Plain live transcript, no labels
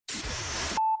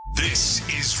This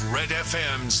is Red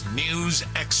FM's News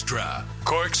Extra,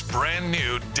 Cork's brand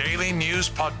new daily news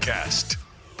podcast.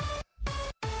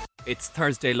 It's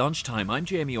Thursday lunchtime. I'm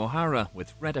Jamie O'Hara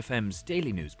with Red FM's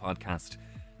daily news podcast.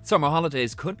 Summer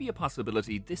holidays could be a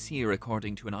possibility this year,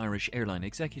 according to an Irish airline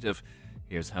executive.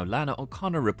 Here's how Lana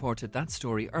O'Connor reported that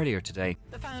story earlier today.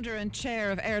 The founder and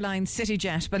chair of airline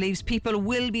CityJet believes people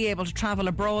will be able to travel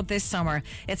abroad this summer.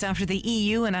 It's after the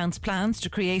EU announced plans to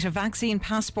create a vaccine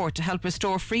passport to help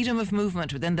restore freedom of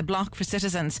movement within the bloc for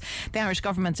citizens. The Irish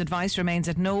government's advice remains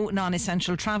that no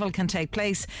non-essential travel can take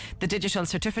place. The digital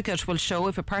certificate will show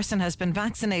if a person has been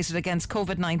vaccinated against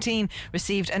COVID-19,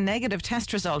 received a negative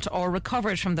test result or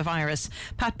recovered from the virus.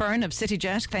 Pat Byrne of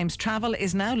CityJet claims travel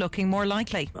is now looking more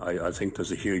likely. I think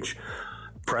there's a huge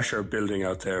pressure building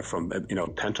out there from,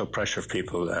 pent-up pressure of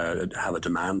people have a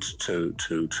demand to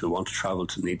want to travel,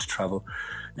 to need to travel.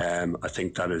 I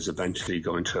think that is eventually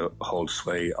going to hold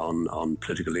sway on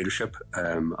political leadership.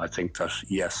 I think that,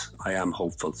 yes, I am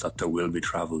hopeful that there will be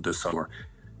travel this summer.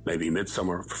 Maybe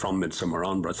from midsummer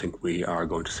on, but I think we are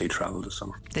going to see travel this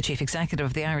summer. The Chief Executive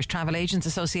of the Irish Travel Agents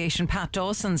Association, Pat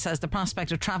Dawson, says the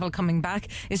prospect of travel coming back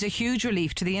is a huge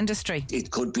relief to the industry.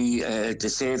 It could be the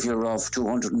saviour of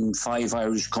 205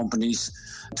 Irish companies,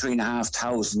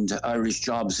 3,500 Irish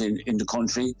jobs in the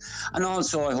country, and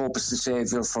also I hope it's the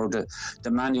saviour for the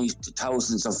many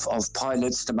thousands of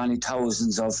pilots, the many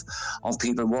thousands of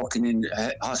people working in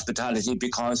hospitality,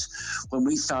 because when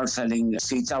we start selling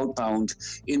seats outbound,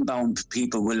 inbound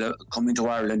people will come into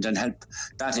Ireland and help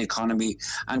that economy,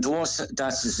 and to us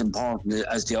that's as important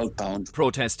as the outbound.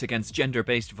 Protest against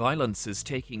gender-based violence is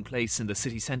taking place in the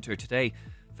city centre today.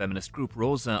 Feminist group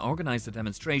Rosa organised a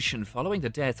demonstration following the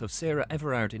death of Sarah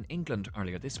Everard in England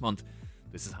earlier this month.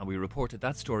 This is how we reported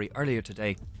that story earlier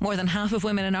today. More than half of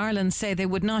women in Ireland say they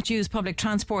would not use public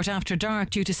transport after dark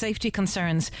due to safety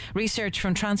concerns. Research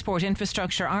from Transport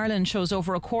Infrastructure Ireland shows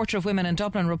over a quarter of women in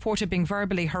Dublin reported being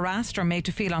verbally harassed or made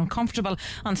to feel uncomfortable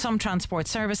on some transport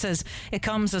services. It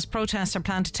comes as protests are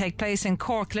planned to take place in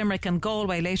Cork, Limerick and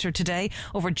Galway later today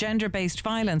over gender-based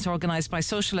violence organised by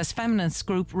socialist feminist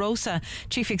group Rosa.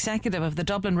 Chief Executive of the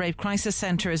Dublin Rape Crisis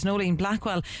Centre is Nolene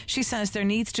Blackwell. She says there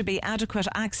needs to be adequate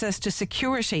access to security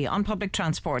on public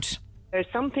transport. There's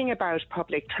something about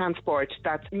public transport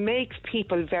that makes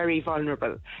people very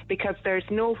vulnerable because there's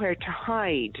nowhere to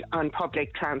hide on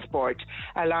public transport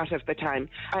a lot of the time.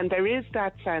 And there is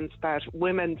that sense that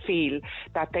women feel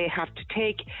that they have to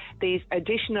take these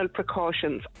additional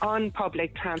precautions on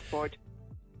public transport.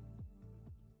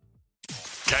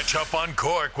 Catch up on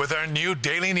Cork with our new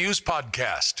daily news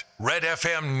podcast, Red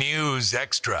FM News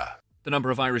Extra. The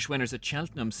number of Irish winners at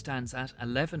Cheltenham stands at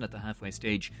 11 at the halfway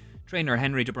stage. Trainer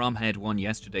Henry de Bromhead won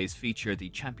yesterday's feature, the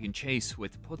Champion Chase,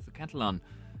 with Put the Kettle On,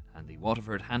 and the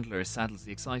Waterford handler saddles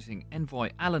the exciting Envoy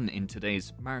Allen in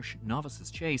today's Marsh Novices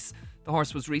Chase. The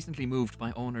horse was recently moved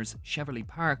by owners Cheverley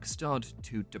Park stud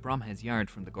to de Bromhead's yard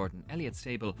from the Gordon Elliott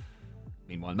stable.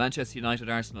 Meanwhile, Manchester United,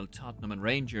 Arsenal, Tottenham and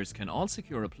Rangers can all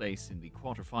secure a place in the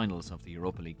quarter-finals of the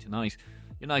Europa League tonight.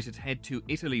 United head to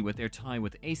Italy with their tie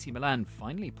with AC Milan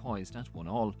finally poised at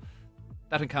 1-1.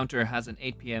 That encounter has an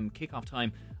 8 p.m. kick-off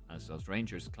time, as does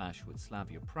Rangers clash with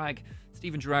Slavia Prague.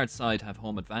 Steven Gerrard's side have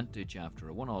home advantage after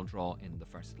a 1-1 draw in the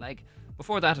first leg.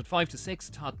 Before that, at 5-6,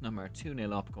 Tottenham are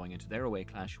 2-0 up going into their away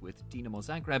clash with Dinamo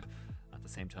Zagreb. At the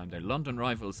same time, their London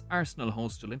rivals Arsenal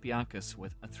host Olympiacos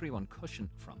with a 3-1 cushion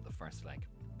from the first leg.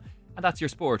 And that's your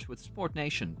sport with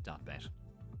sportnation.bet.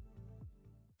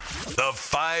 The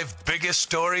 5 biggest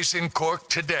stories in Cork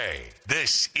today.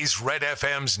 This is Red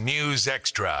FM's News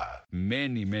Extra.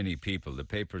 Many people, the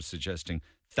paper's suggesting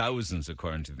thousands,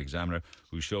 according to the Examiner,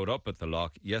 who showed up at the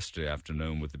Lough yesterday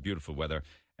afternoon with the beautiful weather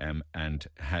and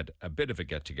had a bit of a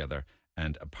get-together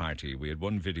and a party. We had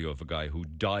one video of a guy who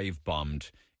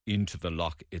dive-bombed into the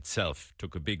Lough itself,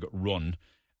 took a big run,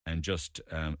 and just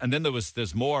and then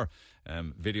there's more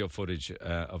video footage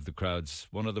of the crowds.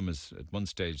 One of them is, at one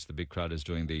stage, the big crowd is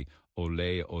doing the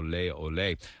ole, ole,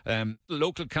 ole.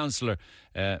 Local councillor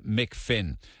Mick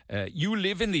Finn, you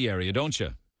live in the area, don't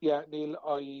you? Yeah, Neil,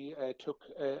 I took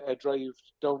a drive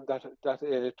down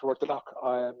that toward the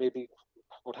Lough, maybe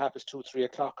about 2-3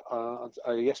 o'clock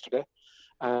yesterday.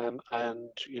 And,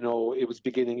 you know, it was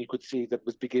beginning, you could see that it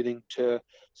was beginning to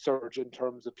surge in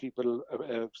terms of people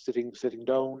sitting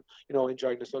down, you know,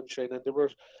 enjoying the sunshine. And there were,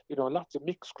 you know, lots of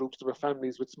mixed groups. There were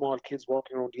families with small kids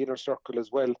walking around the inner circle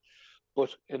as well.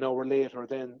 But an hour later,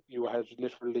 then you had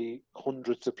literally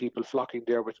hundreds of people flocking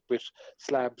there with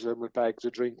slabs and with bags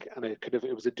of drink, and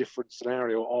it was a different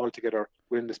scenario altogether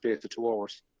within the space of 2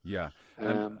 hours. Yeah,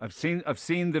 I've seen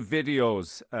the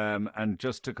videos, and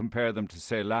just to compare them to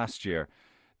say last year,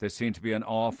 there seem to be an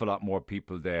awful lot more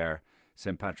people there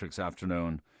St. Patrick's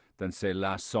afternoon than, say,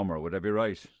 last summer. Would I be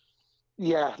right?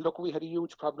 Yeah, look, we had a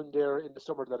huge problem there in the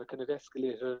summer that it kind of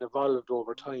escalated and evolved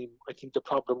over time. I think the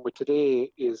problem with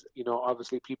today is,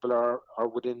 obviously people are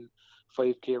within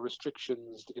 5K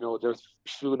restrictions. There's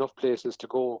few enough places to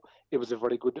go. It was a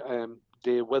very good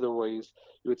day weather-wise.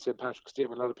 You would say Patrick's Day,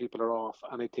 when a lot of people are off.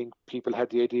 And I think people had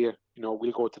the idea,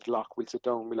 we'll go to the Lough, we'll sit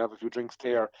down, we'll have a few drinks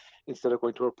there instead of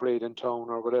going to a parade in town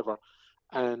or whatever.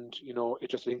 And, I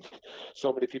just think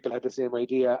so many people had the same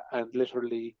idea, and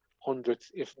literally hundreds,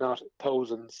 if not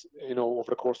thousands, over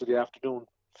the course of the afternoon,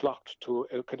 flocked to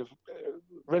a kind of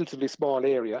relatively small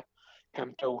area,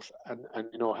 camped out, and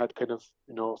had kind of,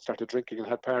 started drinking and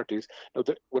had parties. Now,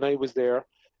 when I was there,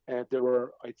 there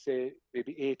were, I'd say,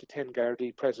 maybe 8 to 10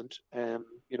 Gardaí present,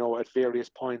 at various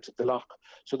points of the Lough.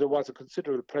 So there was a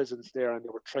considerable presence there, and they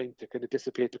were trying to kind of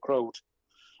dissipate the crowd.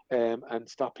 And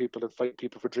stop people and fight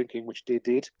people for drinking, which they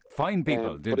did. Fine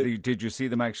people? Did you see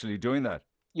them actually doing that?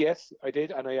 Yes, I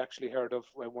did, and I actually heard of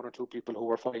 1 or 2 people who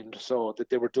were fined, so that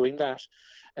they were doing that.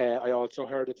 I also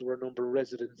heard that there were a number of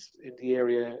residents in the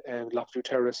area, Lough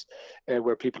Terrace,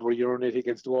 where people were urinating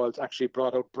against the walls, actually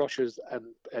brought out brushes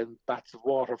and bats of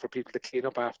water for people to clean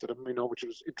up after them, which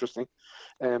was interesting.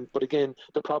 But again,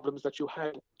 the problems that you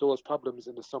had, those problems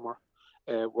in the summer,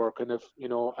 were kind of,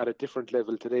 at a different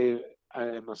level today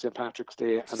on St. Patrick's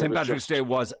Day. St. Patrick's Day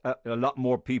was a lot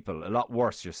more people, a lot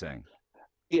worse, you're saying?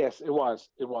 Yes, it was.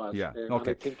 Yeah, okay. And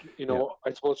I think,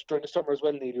 I suppose during the summer as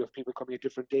well, Neil, you have people coming at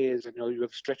different days, and, you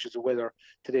have stretches of weather.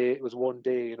 Today it was one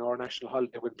day, our national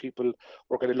holiday, when people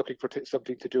were kind of looking for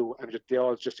something to do, and they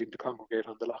all just seemed to congregate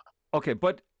on the Lough. Okay,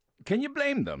 but can you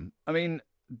blame them? I mean,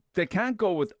 they can't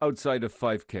go outside of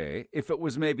 5K. If it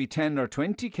was maybe 10 or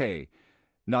 20K,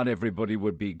 not everybody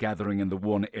would be gathering in the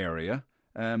one area.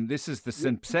 This is the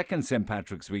second St.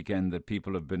 Patrick's weekend that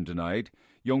people have been denied.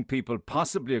 Young people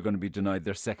possibly are going to be denied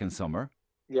their second summer.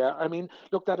 Yeah, I mean,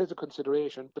 look, that is a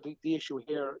consideration. But the issue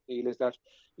here, Neil, is that,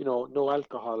 no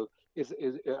alcohol is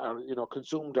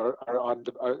consumed or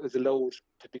is allowed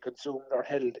to be consumed or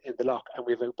held in the Lough. And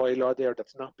we have a bylaw there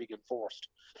that's not being enforced.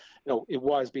 It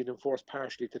was being enforced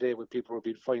partially today when people were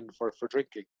being fined for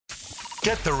drinking.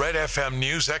 Get the Red FM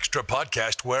News Extra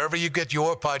podcast wherever you get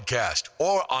your podcast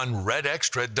or on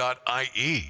redextra.ie.